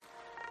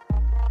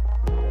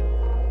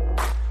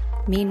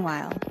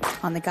Meanwhile,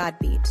 on the God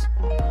Beat.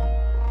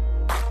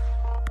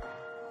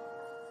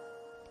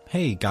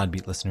 Hey,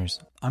 Godbeat listeners.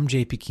 I'm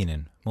JP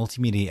Keenan,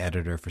 multimedia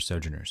editor for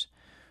Sojourners.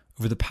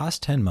 Over the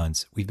past 10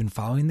 months, we've been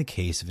following the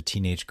case of a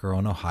teenage girl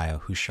in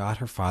Ohio who shot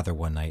her father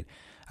one night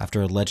after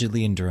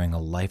allegedly enduring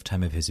a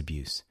lifetime of his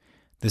abuse.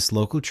 This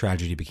local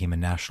tragedy became a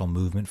national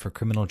movement for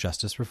criminal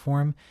justice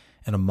reform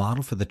and a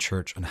model for the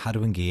church on how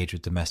to engage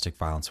with domestic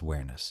violence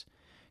awareness.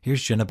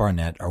 Here's Jenna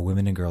Barnett, our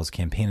Women and Girls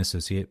campaign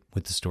associate,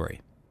 with the story.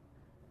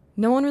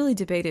 No one really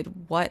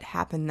debated what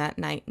happened that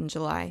night in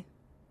July.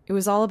 It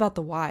was all about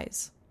the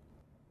whys.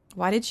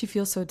 Why did she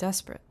feel so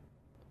desperate?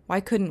 Why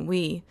couldn't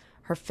we,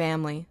 her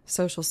family,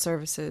 social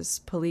services,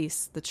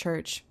 police, the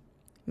church,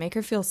 make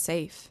her feel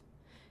safe?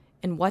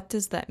 And what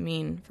does that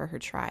mean for her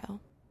trial?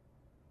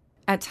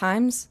 At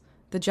times,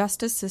 the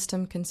justice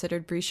system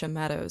considered Brescia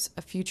Meadows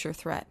a future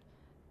threat,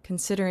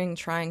 considering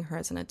trying her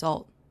as an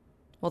adult,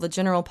 while the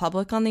general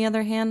public, on the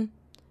other hand,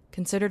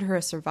 considered her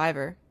a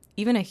survivor,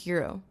 even a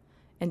hero,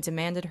 and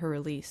demanded her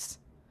release.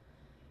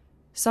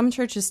 Some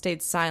churches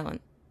stayed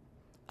silent.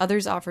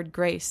 Others offered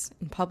grace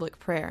and public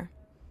prayer.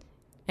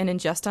 And in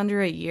just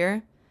under a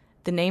year,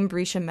 the name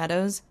Brescia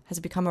Meadows has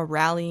become a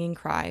rallying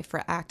cry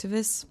for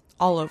activists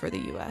all over the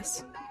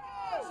U.S.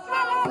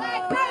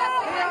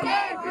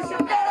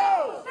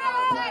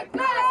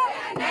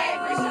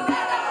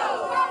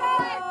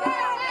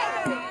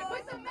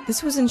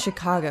 This was in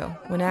Chicago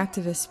when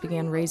activists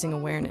began raising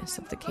awareness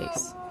of the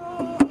case.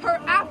 Her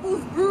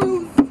apple's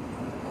bruised,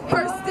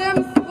 her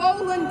stem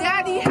swollen,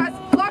 daddy has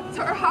plucked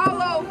her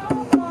hollow,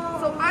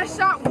 so I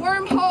shot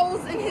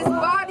wormholes in his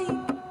body.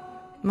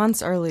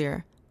 Months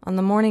earlier, on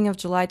the morning of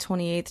July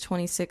 28,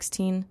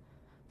 2016,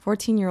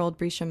 14-year-old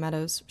Brescia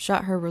Meadows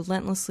shot her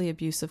relentlessly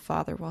abusive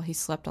father while he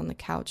slept on the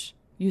couch,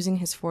 using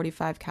his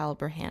 .45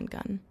 caliber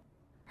handgun.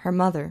 Her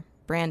mother,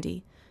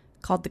 Brandy,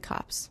 called the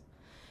cops.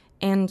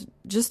 And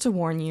just to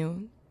warn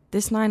you,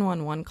 this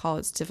 911 call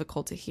is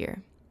difficult to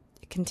hear.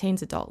 It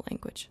contains adult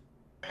language.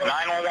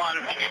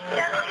 911.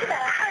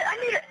 I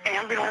need an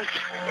ambulance.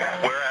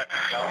 Where at?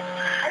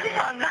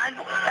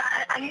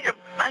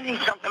 I need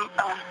something.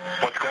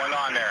 What's going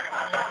on there?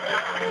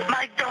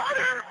 My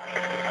daughter,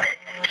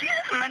 she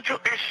has mental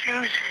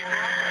issues,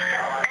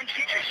 and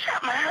she just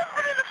shot my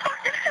husband in the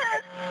fucking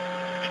head.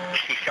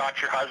 She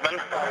shot your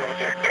husband?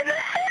 In the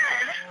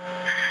head.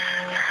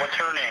 What's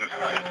her name?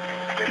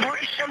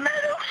 Brescia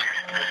Meadows.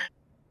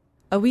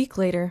 A week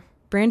later,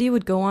 Brandy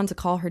would go on to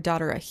call her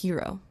daughter a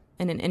hero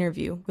in an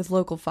interview with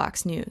local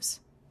Fox News.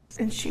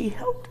 And she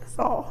helped us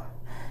all.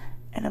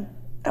 And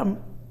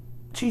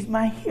she's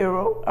my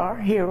hero, our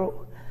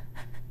hero.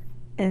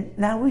 And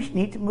now we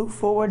need to move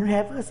forward and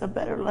have us a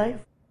better life.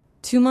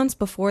 2 months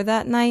before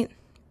that night,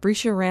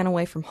 Brescia ran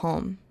away from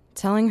home,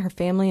 telling her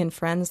family and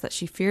friends that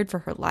she feared for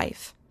her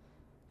life.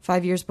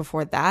 5 years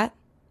before that,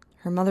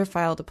 her mother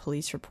filed a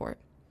police report.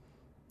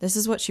 This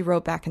is what she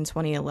wrote back in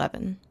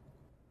 2011.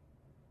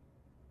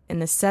 In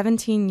the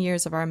 17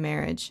 years of our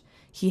marriage,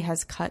 he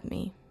has cut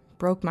me,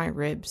 broke my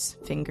ribs,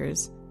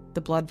 fingers,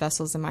 the blood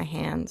vessels in my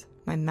hand,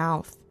 my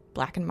mouth,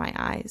 blackened my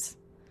eyes.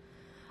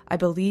 I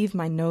believe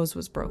my nose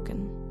was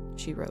broken,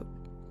 she wrote.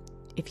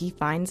 If he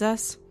finds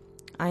us,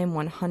 I am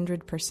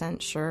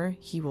 100% sure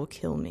he will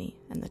kill me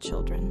and the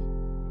children.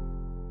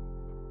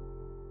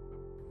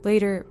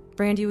 Later,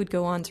 Brandy would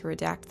go on to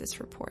redact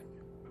this report.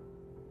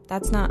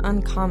 That's not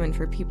uncommon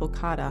for people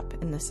caught up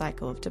in the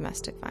cycle of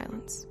domestic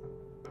violence.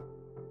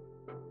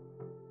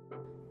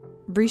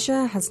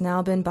 Brescia has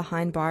now been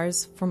behind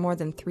bars for more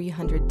than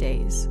 300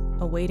 days,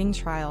 awaiting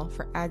trial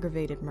for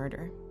aggravated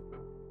murder.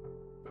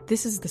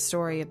 This is the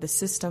story of the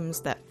systems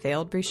that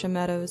failed Brescia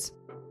Meadows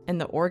and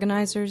the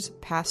organizers,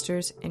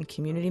 pastors, and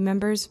community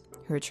members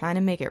who are trying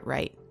to make it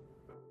right.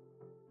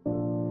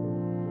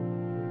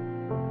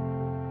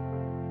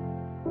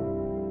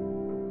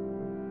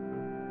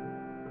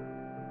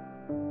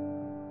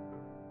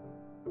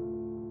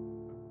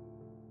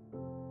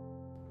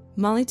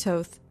 Molly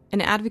Toth,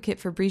 an advocate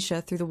for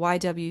Brescia through the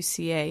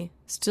YWCA,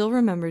 still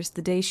remembers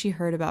the day she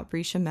heard about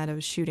Brescia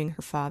Meadows shooting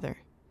her father.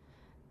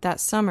 That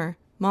summer,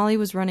 Molly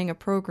was running a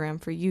program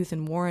for youth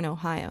in Warren,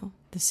 Ohio,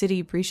 the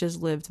city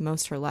Brescia's lived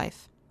most her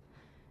life.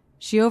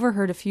 She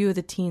overheard a few of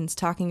the teens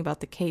talking about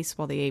the case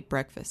while they ate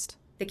breakfast.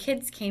 The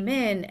kids came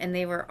in and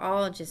they were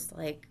all just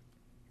like,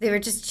 they were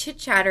just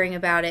chit-chattering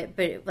about it,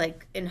 but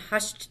like in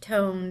hushed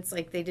tones,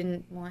 like they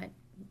didn't want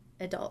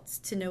adults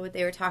to know what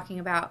they were talking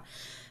about.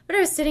 But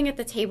I was sitting at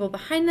the table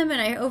behind them,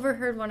 and I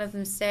overheard one of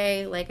them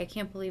say, like, I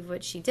can't believe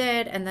what she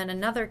did. And then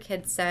another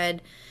kid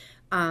said,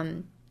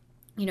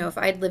 if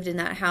I'd lived in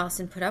that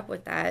house and put up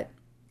with that,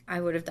 I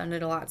would have done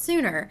it a lot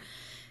sooner.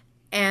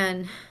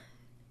 And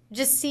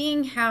just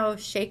seeing how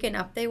shaken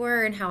up they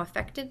were and how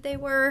affected they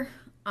were,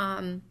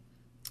 it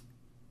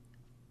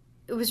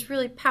was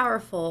really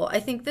powerful. I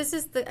think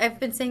I've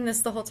been saying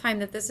this the whole time,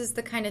 that this is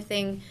the kind of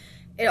thing,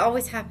 it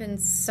always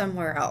happens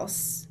somewhere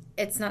else.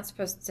 It's not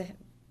supposed to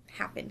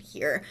happen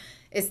here,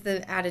 is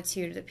the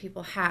attitude that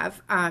people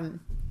have.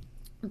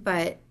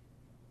 But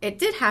it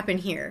did happen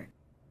here.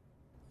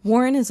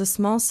 Warren is a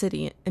small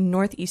city in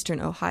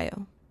northeastern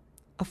Ohio.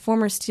 a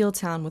former steel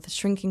town with a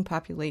shrinking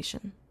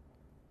population.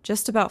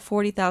 Just about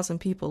 40,000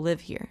 people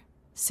live here,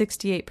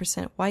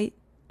 68% white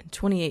and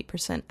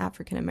 28%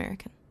 African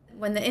American.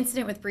 When the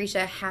incident with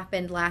Brescia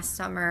happened last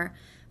summer,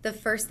 the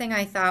first thing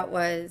I thought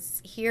was,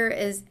 here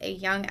is a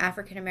young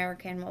African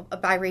American, a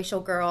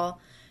biracial girl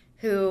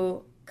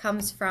who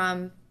comes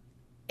from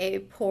a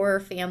poor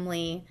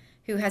family,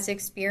 who has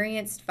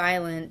experienced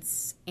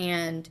violence,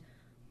 and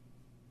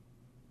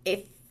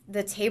if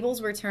the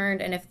tables were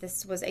turned and if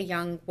this was a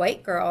young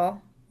white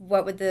girl,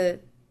 what would the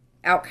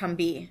outcome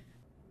be?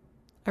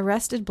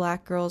 Arrested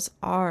black girls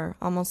are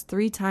almost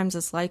 3 times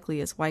as likely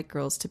as white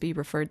girls to be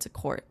referred to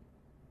court.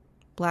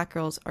 Black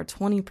girls are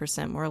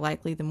 20% more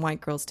likely than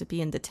white girls to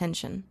be in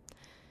detention.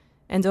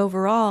 And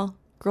overall,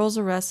 girls'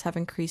 arrests have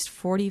increased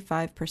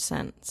 45%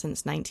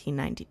 since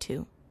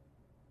 1992.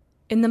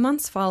 In the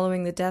months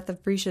following the death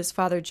of Brescia's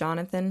father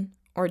Jonathan,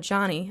 or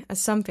Johnny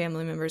as some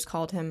family members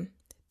called him,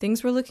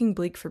 things were looking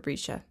bleak for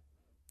Brescia.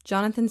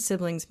 Jonathan's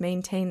siblings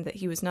maintained that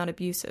he was not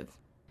abusive.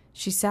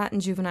 She sat in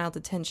juvenile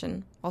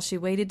detention while she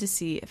waited to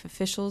see if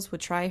officials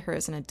would try her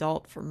as an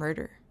adult for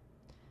murder.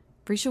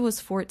 Brescia was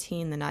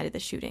 14 the night of the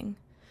shooting,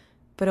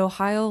 but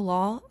Ohio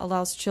law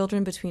allows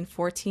children between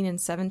 14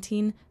 and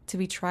 17 to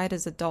be tried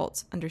as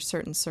adults under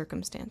certain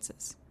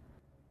circumstances.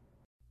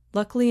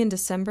 Luckily, in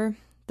December,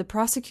 the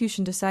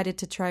prosecution decided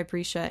to try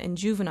Brescia in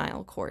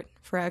juvenile court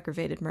for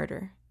aggravated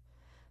murder.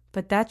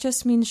 But that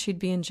just means she'd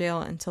be in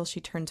jail until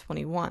she turned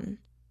 21,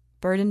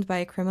 burdened by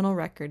a criminal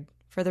record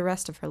for the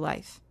rest of her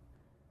life.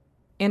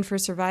 And for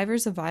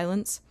survivors of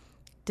violence,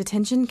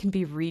 detention can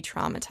be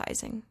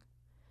re-traumatizing.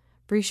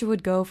 Brescia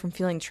would go from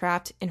feeling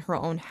trapped in her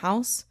own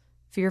house,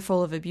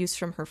 fearful of abuse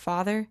from her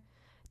father,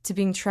 to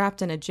being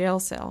trapped in a jail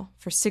cell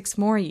for 6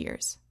 more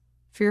years,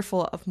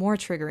 fearful of more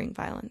triggering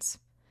violence,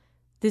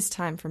 this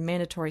time from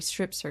mandatory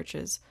strip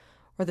searches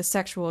or the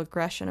sexual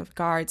aggression of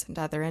guards and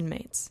other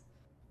inmates.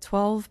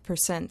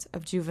 12%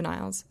 of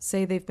juveniles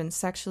say they've been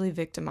sexually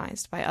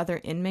victimized by other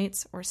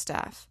inmates or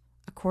staff,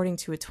 according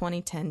to a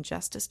 2010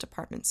 Justice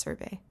Department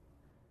survey.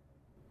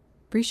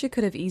 Brescia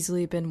could have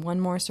easily been one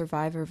more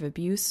survivor of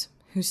abuse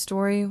whose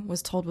story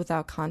was told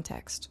without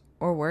context,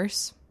 or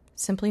worse,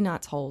 simply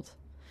not told.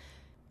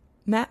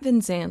 Matt Van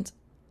Zandt,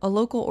 a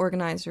local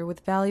organizer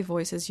with Valley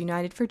Voices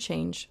United for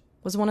Change,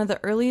 was one of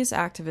the earliest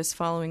activists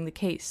following the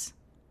case.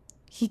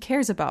 He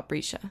cares about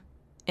Brescia,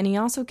 and he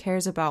also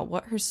cares about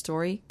what her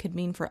story could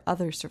mean for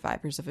other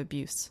survivors of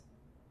abuse.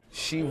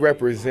 She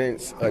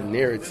represents a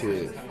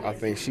narrative. I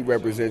think she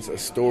represents a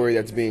story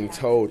that's being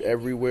told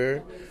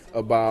everywhere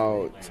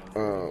about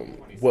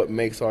what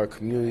makes our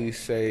communities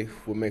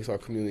safe, what makes our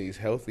communities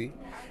healthy.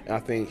 And I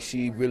think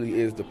she really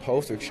is the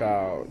poster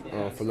child,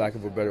 for lack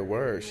of a better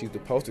word. She's the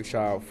poster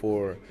child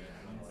for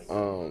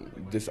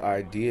this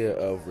idea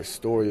of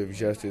restorative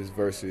justice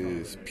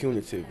versus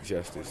punitive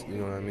justice, you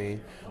know what I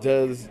mean?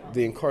 Does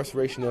the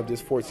incarceration of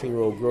this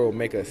 14-year-old girl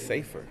make us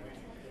safer?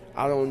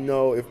 I don't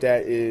know if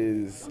that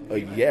is a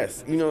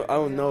yes. I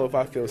don't know if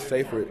I feel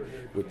safer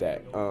with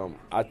that.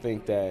 I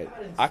think that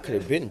I could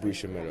have been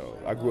Brescia Meadows.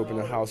 I grew up in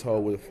a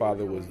household where the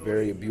father was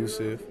very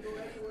abusive,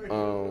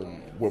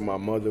 where my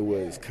mother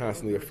was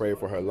constantly afraid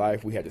for her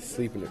life. We had to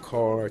sleep in the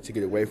car to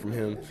get away from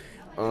him.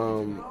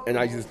 And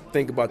I just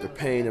think about the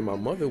pain that my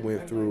mother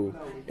went through,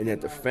 and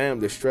that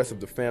the stress of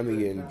the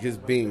family, and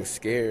just being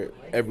scared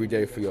every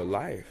day for your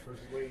life.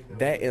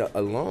 That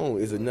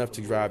alone is enough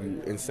to drive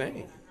you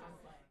insane.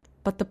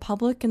 But the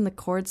public and the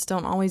courts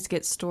don't always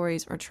get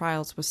stories or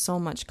trials with so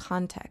much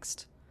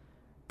context.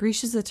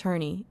 Brescia's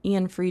attorney,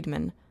 Ian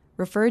Friedman,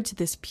 referred to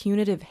this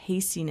punitive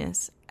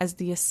hastiness as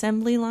the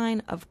assembly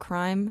line of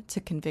crime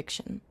to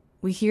conviction.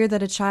 We hear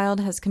that a child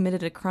has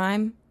committed a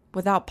crime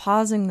without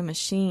pausing the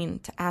machine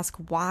to ask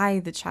why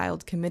the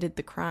child committed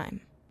the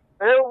crime.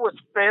 There was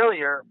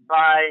failure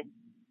by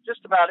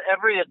just about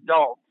every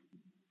adult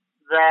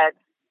that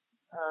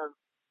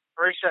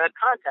Brescia had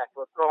contact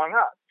with growing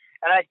up.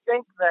 And I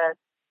think that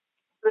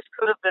this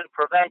could have been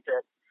prevented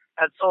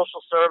had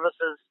social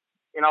services,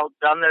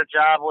 done their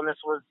job when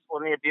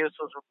the abuse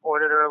was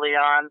reported early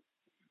on.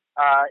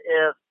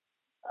 If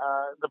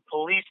the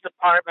police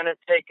department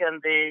had taken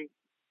the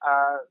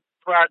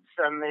threats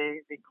and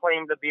the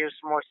claimed abuse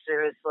more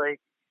seriously.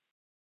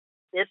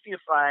 If you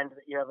find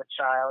that you have a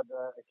child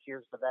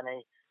accused of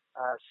any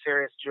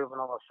serious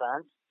juvenile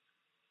offense,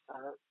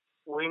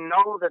 we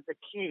know that the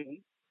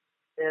key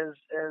is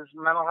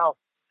mental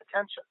health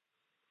attention.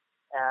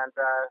 And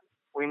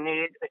we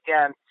need,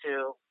 again,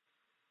 to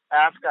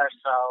ask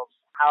ourselves,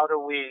 how do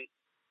we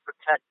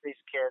protect these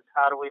kids?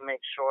 How do we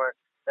make sure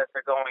that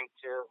they're going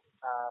to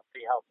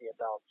be healthy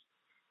adults?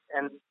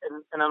 And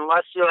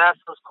unless you ask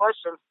those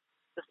questions,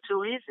 it's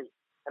too easy.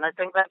 And I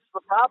think that's the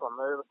problem.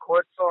 The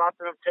courts so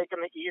often have taken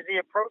the easy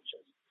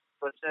approaches,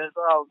 which is,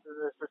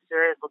 this is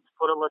serious,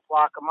 let's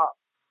lock them up.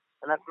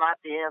 And that's not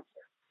the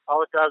answer.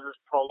 All it does is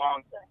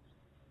prolong things.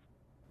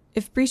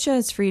 If Brescia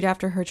is freed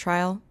after her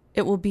trial,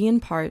 it will be in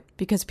part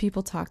because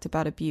people talked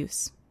about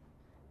abuse.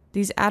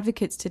 These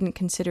advocates didn't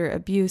consider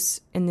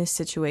abuse in this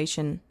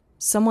situation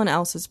someone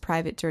else's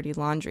private dirty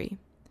laundry.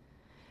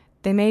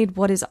 They made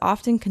what is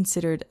often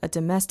considered a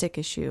domestic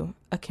issue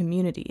a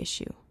community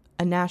issue,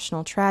 a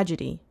national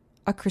tragedy,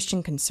 a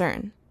Christian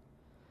concern.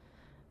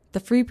 The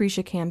Free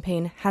Brescia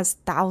campaign has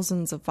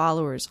thousands of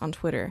followers on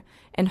Twitter,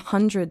 and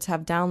hundreds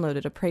have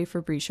downloaded a Pray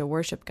for Brescia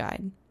worship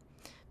guide.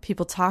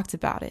 People talked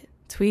about it,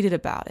 tweeted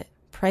about it,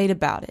 prayed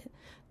about it,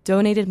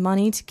 donated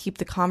money to keep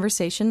the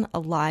conversation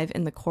alive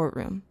in the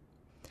courtroom.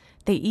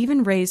 They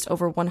even raised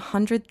over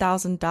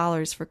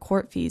 $100,000 for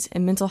court fees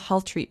and mental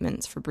health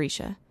treatments for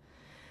Brescia.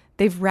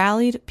 They've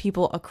rallied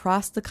people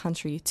across the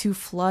country to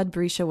flood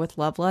Brescia with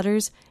love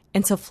letters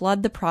and to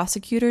flood the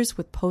prosecutors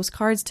with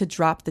postcards to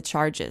drop the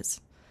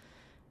charges.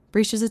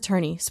 Brescia's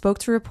attorney spoke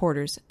to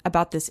reporters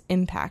about this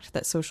impact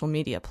that social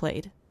media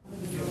played.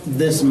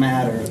 This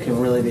matter can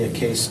really be a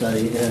case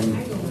study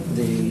in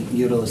the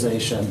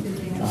utilization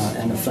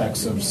and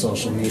effects of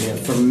social media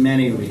for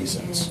many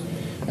reasons.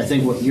 I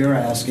think what you're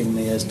asking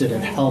me is, did it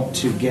help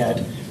to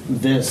get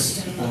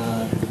this,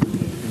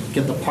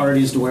 get the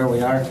parties to where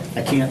we are?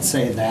 I can't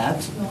say that,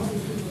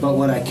 but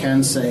what I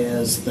can say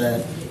is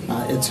that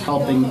it's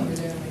helping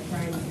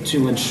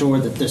to ensure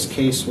that this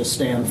case will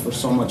stand for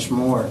so much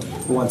more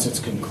once it's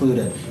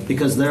concluded,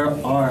 because there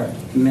are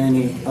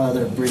many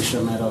other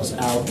Brescia Meadows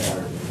out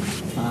there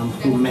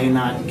who may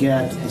not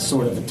get the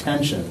sort of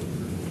attention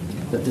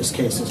that this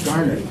case has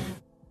garnered.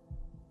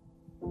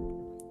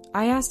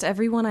 I asked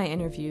everyone I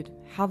interviewed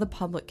how the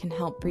public can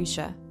help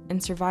Brescia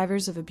and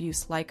survivors of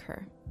abuse like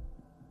her.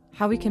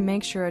 How we can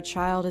make sure a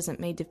child isn't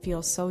made to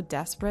feel so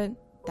desperate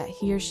that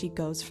he or she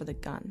goes for the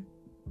gun.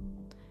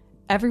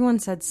 Everyone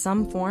said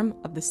some form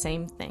of the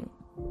same thing.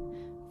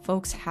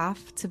 Folks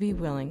have to be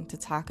willing to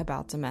talk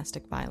about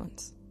domestic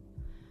violence.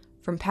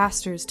 From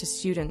pastors to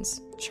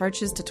students,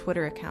 churches to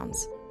Twitter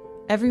accounts,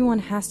 everyone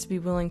has to be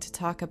willing to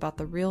talk about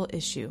the real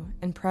issue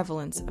and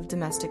prevalence of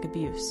domestic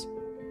abuse.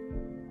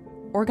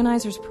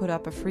 Organizers put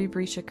up a Free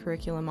Brescia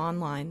curriculum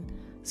online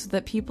so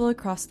that people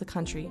across the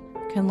country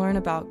can learn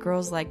about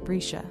girls like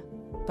Brescia,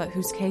 but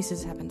whose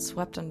cases have been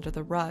swept under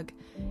the rug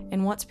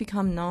in what's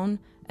become known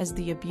as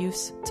the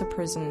abuse to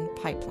prison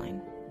pipeline.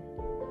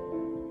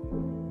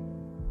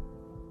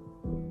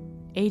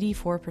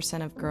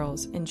 84% of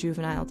girls in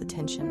juvenile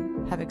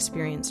detention have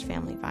experienced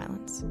family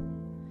violence.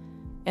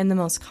 And the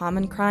most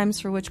common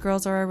crimes for which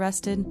girls are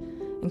arrested,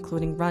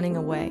 including running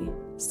away,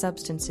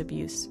 substance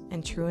abuse,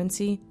 and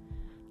truancy,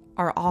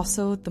 are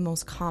also the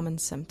most common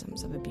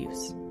symptoms of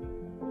abuse.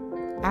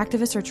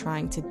 Activists are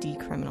trying to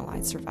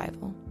decriminalize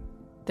survival.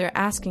 They're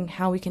asking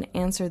how we can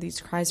answer these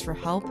cries for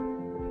help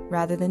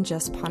rather than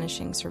just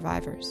punishing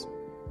survivors.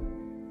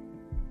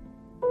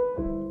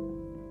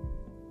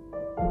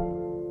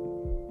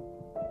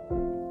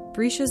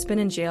 Brescia's been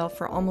in jail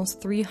for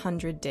almost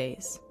 300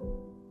 days.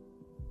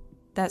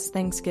 That's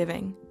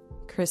Thanksgiving,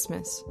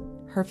 Christmas,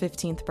 her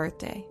 15th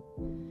birthday.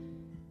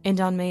 And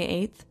on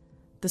May 8th,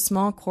 the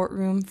small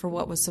courtroom for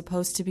what was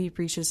supposed to be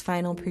Brescia's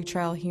final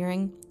pretrial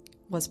hearing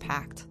was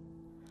packed.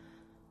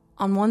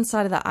 On one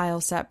side of the aisle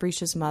sat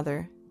Brescia's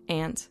mother,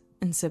 aunt,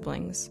 and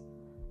siblings.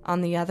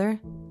 On the other,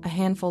 a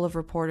handful of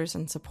reporters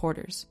and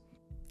supporters,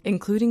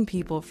 including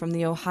people from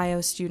the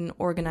Ohio Student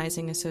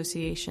Organizing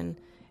Association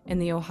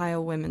and the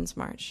Ohio Women's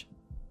March.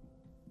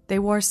 They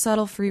wore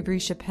subtle Free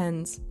Brescia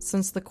pens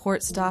since the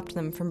court stopped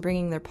them from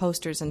bringing their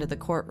posters into the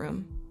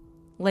courtroom.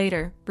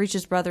 Later,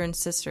 Brescia's brother and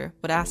sister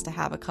would ask to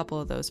have a couple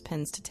of those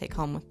pens to take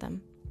home with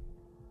them.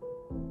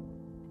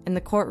 In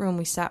the courtroom,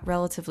 we sat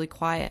relatively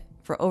quiet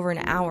for over an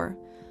hour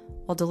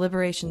while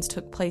deliberations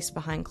took place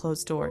behind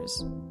closed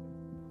doors.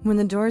 When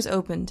the doors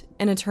opened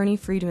and Attorney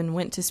Friedman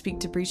went to speak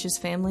to Brescia's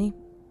family,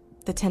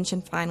 the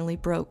tension finally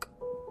broke.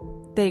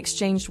 They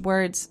exchanged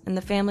words, and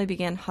the family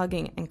began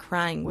hugging and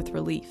crying with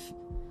relief.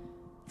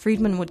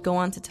 Friedman would go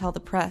on to tell the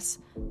press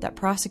that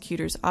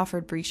prosecutors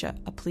offered Brescia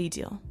a plea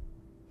deal.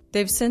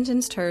 They've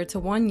sentenced her to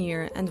 1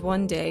 year and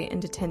 1 day in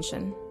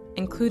detention,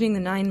 including the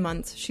 9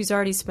 months she's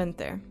already spent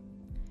there.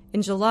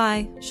 In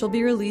July, she'll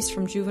be released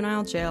from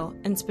juvenile jail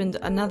and spend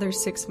another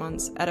 6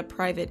 months at a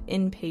private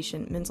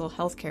inpatient mental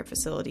health care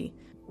facility,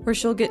 where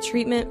she'll get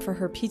treatment for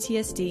her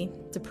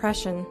PTSD,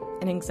 depression,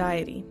 and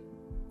anxiety.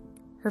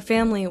 Her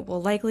family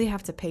will likely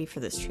have to pay for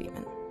this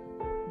treatment.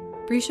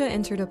 Brescia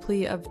entered a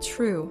plea of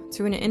true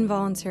to an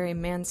involuntary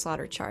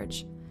manslaughter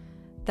charge.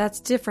 That's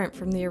different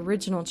from the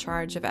original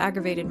charge of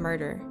aggravated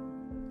murder.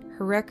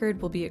 Her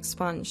record will be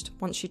expunged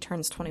once she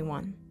turns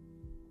 21.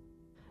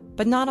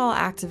 But not all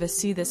activists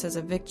see this as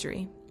a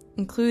victory,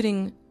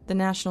 including the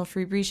National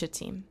Free Brescia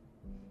team.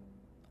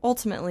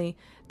 Ultimately,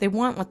 they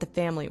want what the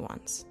family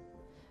wants.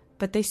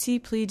 But they see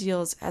plea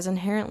deals as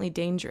inherently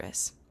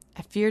dangerous,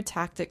 a fear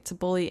tactic to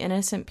bully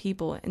innocent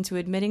people into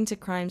admitting to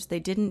crimes they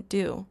didn't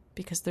do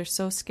because they're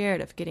so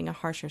scared of getting a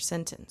harsher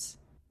sentence.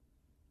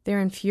 They're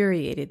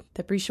infuriated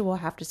that Brescia will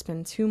have to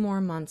spend 2 more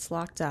months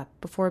locked up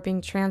before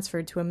being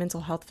transferred to a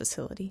mental health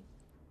facility.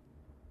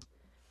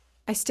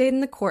 I stayed in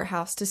the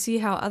courthouse to see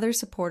how other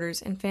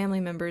supporters and family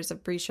members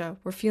of Brescia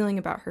were feeling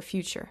about her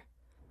future.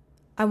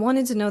 I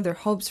wanted to know their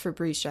hopes for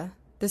Brescia,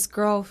 this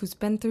girl who's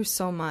been through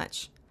so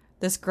much,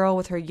 this girl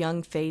with her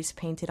young face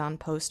painted on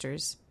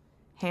posters,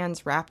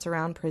 hands wrapped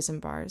around prison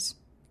bars,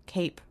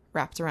 cape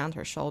wrapped around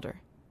her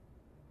shoulder.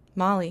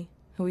 Molly,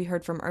 who we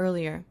heard from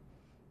earlier,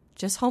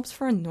 just hopes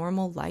for a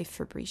normal life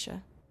for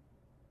Brescia.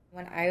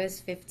 When I was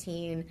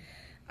 15,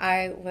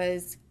 I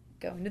was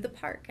going to the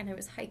park and I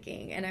was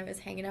hiking and I was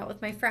hanging out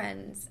with my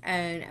friends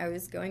and I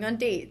was going on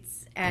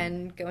dates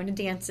and going to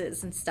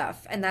dances and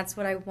stuff. And that's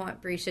what I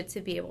want Brescia to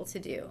be able to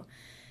do.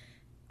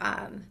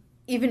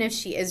 Even if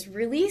she is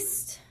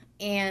released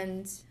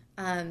and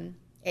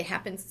it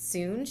happens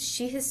soon,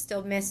 she has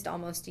still missed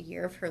almost a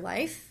year of her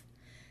life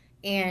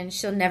and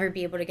she'll never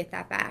be able to get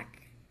that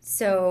back.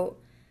 So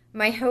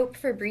my hope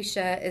for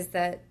Brescia is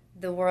that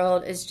the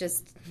world is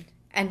just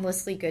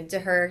endlessly good to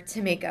her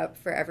to make up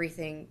for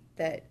everything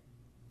that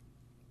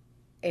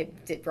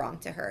it did wrong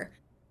to her.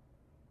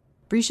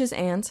 Brescia's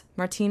aunt,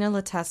 Martina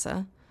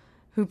Latessa,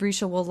 who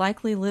Brescia will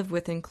likely live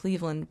with in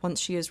Cleveland once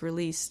she is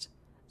released,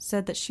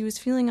 said that she was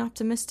feeling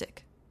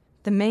optimistic.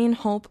 The main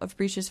hope of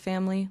Brescia's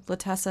family,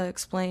 Latessa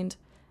explained,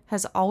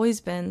 has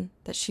always been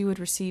that she would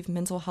receive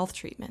mental health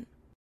treatment.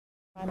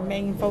 My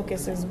main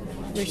focus is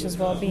Brescia's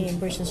well-being,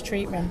 Brescia's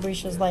treatment,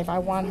 Brescia's life. I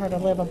want her to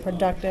live a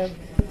productive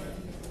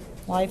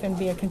life and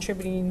be a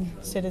contributing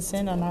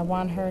citizen, and I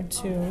want her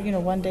to,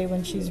 one day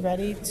when she's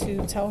ready,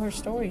 to tell her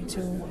story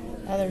to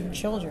other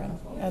children,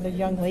 other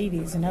young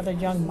ladies and other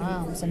young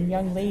moms and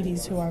young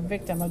ladies who are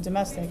victim of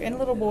domestic, and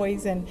little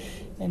boys, and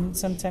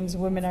sometimes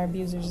women are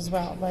abusers as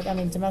well. But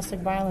domestic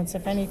violence,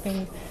 if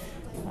anything,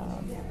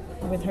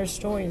 with her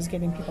story is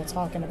getting people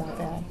talking about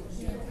that,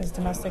 because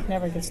domestic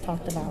never gets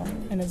talked about,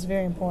 and it's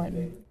very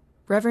important.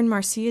 Reverend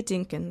Marcia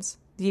Dinkins,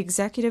 the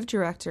executive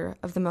director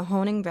of the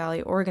Mahoning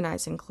Valley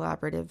Organizing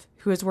Collaborative,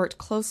 who has worked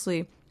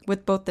closely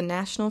with both the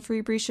National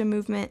Free Brescia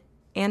movement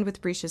and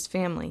with Brescia's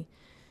family,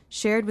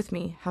 shared with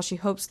me how she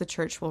hopes the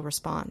church will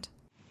respond.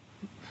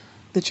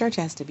 The church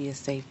has to be a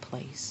safe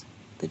place.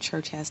 The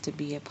church has to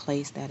be a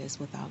place that is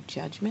without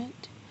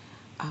judgment,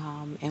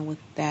 and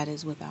that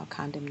is without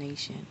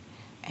condemnation,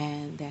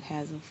 and that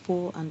has a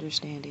full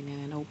understanding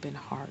and an open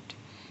heart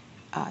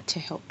to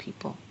help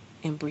people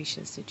in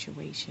Brescia's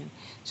situation.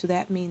 So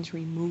that means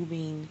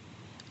removing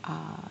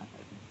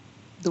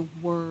the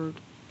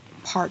word,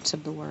 parts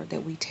of the word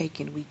that we take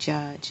and we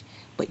judge,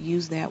 but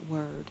use that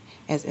word,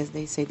 as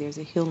they say, there's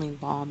a healing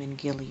balm in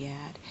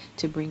Gilead,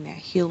 to bring that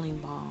healing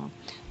balm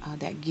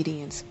that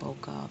Gideon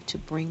spoke of, to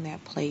bring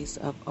that place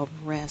of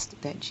rest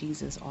that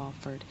Jesus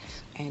offered,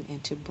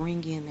 and to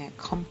bring in that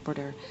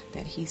comforter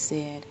that he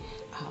said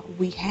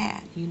we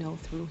had,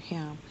 through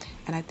him.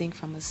 And I think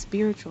from a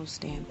spiritual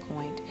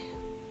standpoint,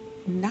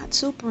 not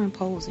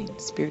superimposing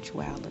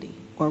spirituality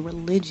or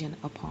religion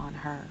upon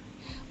her,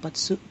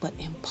 but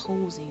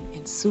imposing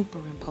and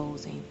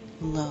superimposing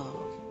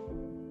love.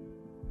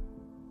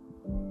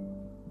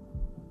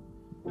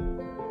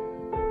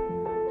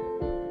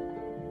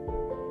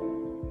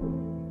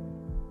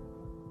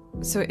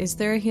 So is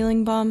there a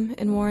healing balm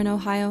in Warren,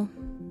 Ohio?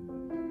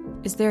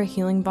 Is there a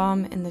healing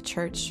balm in the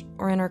church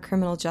or in our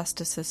criminal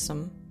justice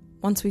system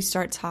once we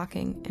start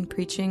talking and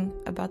preaching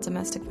about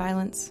domestic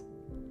violence?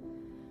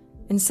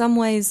 In some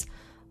ways,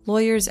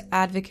 lawyers,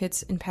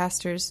 advocates, and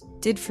pastors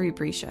did free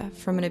Brescia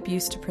from an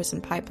abuse to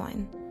prison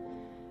pipeline.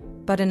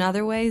 But in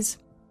other ways,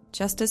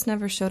 justice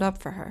never showed up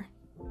for her.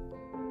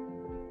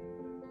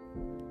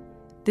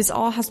 This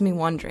all has me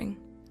wondering,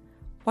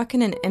 what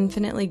can an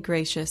infinitely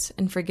gracious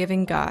and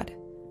forgiving God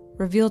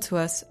reveal to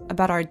us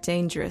about our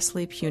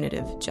dangerously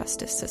punitive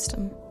justice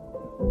system?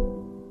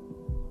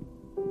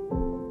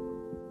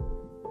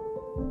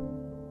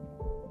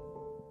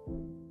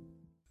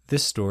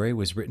 This story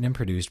was written and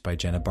produced by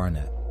Jenna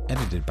Barnett,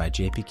 edited by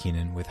J.P.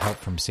 Keenan with help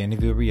from Sandy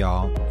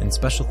Villarreal, and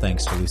special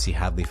thanks to Lucy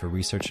Hadley for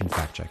research and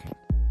fact-checking.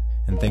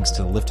 And thanks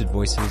to Lifted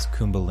Voices,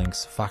 Kuumba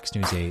Links, Fox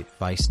News 8,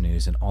 Vice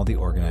News, and all the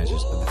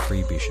organizers of the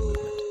Free Brescia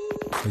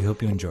movement. We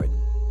hope you enjoyed.